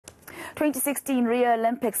2016 Rio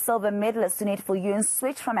Olympic silver medalist Sunette Viljoen's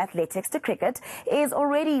switch from athletics to cricket is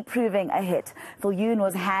already proving a hit. Viljoen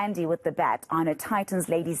was handy with the bat on her Titans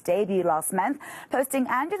ladies debut last month, posting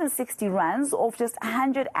 160 runs off just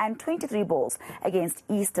 123 balls against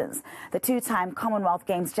Easterns. The two-time Commonwealth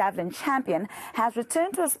Games javelin champion has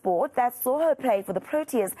returned to a sport that saw her play for the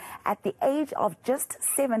Proteas at the age of just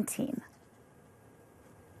 17.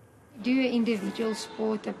 Do an individual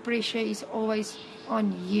sport, the pressure is always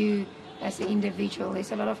on you as an individual.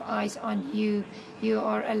 There's a lot of eyes on you. You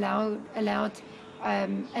are allowed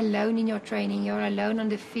alone in your training. You're alone on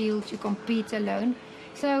the field. You compete alone.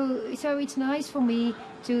 So it's nice for me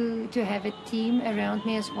to have a team around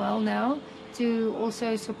me as well now, to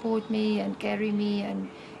also support me and carry me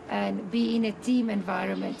and be in a team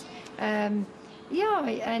environment. And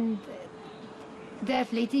the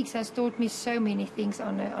athletics has taught me so many things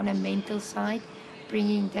on a mental side.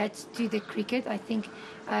 Bringing that to the cricket, I think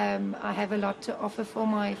I have a lot to offer for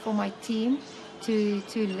my team to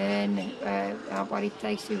learn what it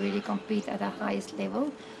takes to really compete at the highest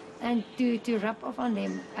level and to rub off on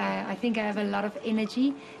them. I think I have a lot of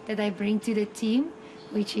energy that I bring to the team,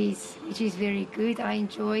 which is very good. I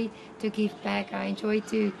enjoy to give back. I enjoy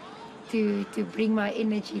to bring my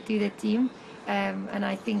energy to the team, and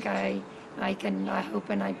I think I hope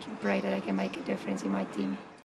and I pray that I can make a difference in my team.